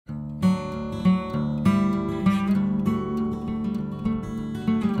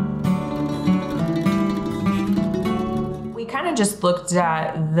of just looked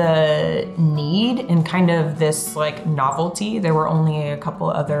at the need and kind of this like novelty. There were only a couple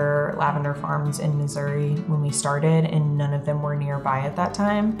other lavender farms in Missouri when we started, and none of them were nearby at that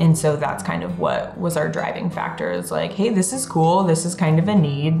time. And so that's kind of what was our driving factor. It's like, hey, this is cool. This is kind of a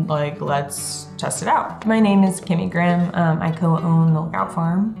need. Like, let's test it out. My name is Kimmy Grimm. I co-own the Lookout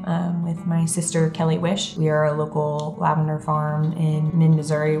Farm with my sister Kelly Wish. We are a local lavender farm in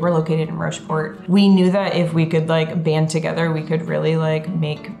mid-Missouri. We're located in Rocheport. We knew that if we could like band together, we could really like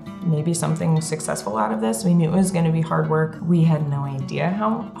make maybe something successful out of this. We knew it was going to be hard work. We had no idea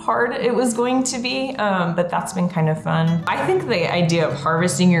how hard it was going to be, but that's been kind of fun. I think the idea of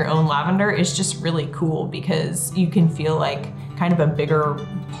harvesting your own lavender is just really cool because you can feel like kind of a bigger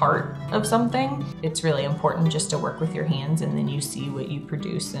part of something. It's really important just to work with your hands, and then you see what you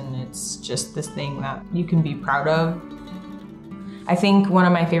produce, and it's just this thing that you can be proud of. I think one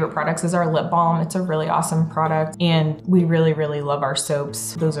of my favorite products is our lip balm. It's a really awesome product, and we really, really love our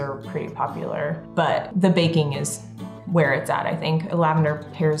soaps. Those are pretty popular, but the baking is where it's at, I think. Lavender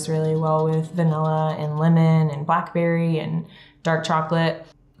pairs really well with vanilla and lemon and blackberry and dark chocolate.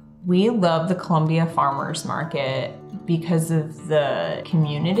 We love the Columbia Farmers Market because of the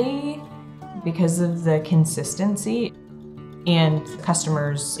community, because of the consistency. And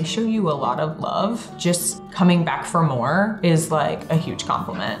customers, they show you a lot of love. Just coming back for more is like a huge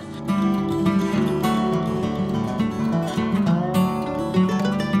compliment.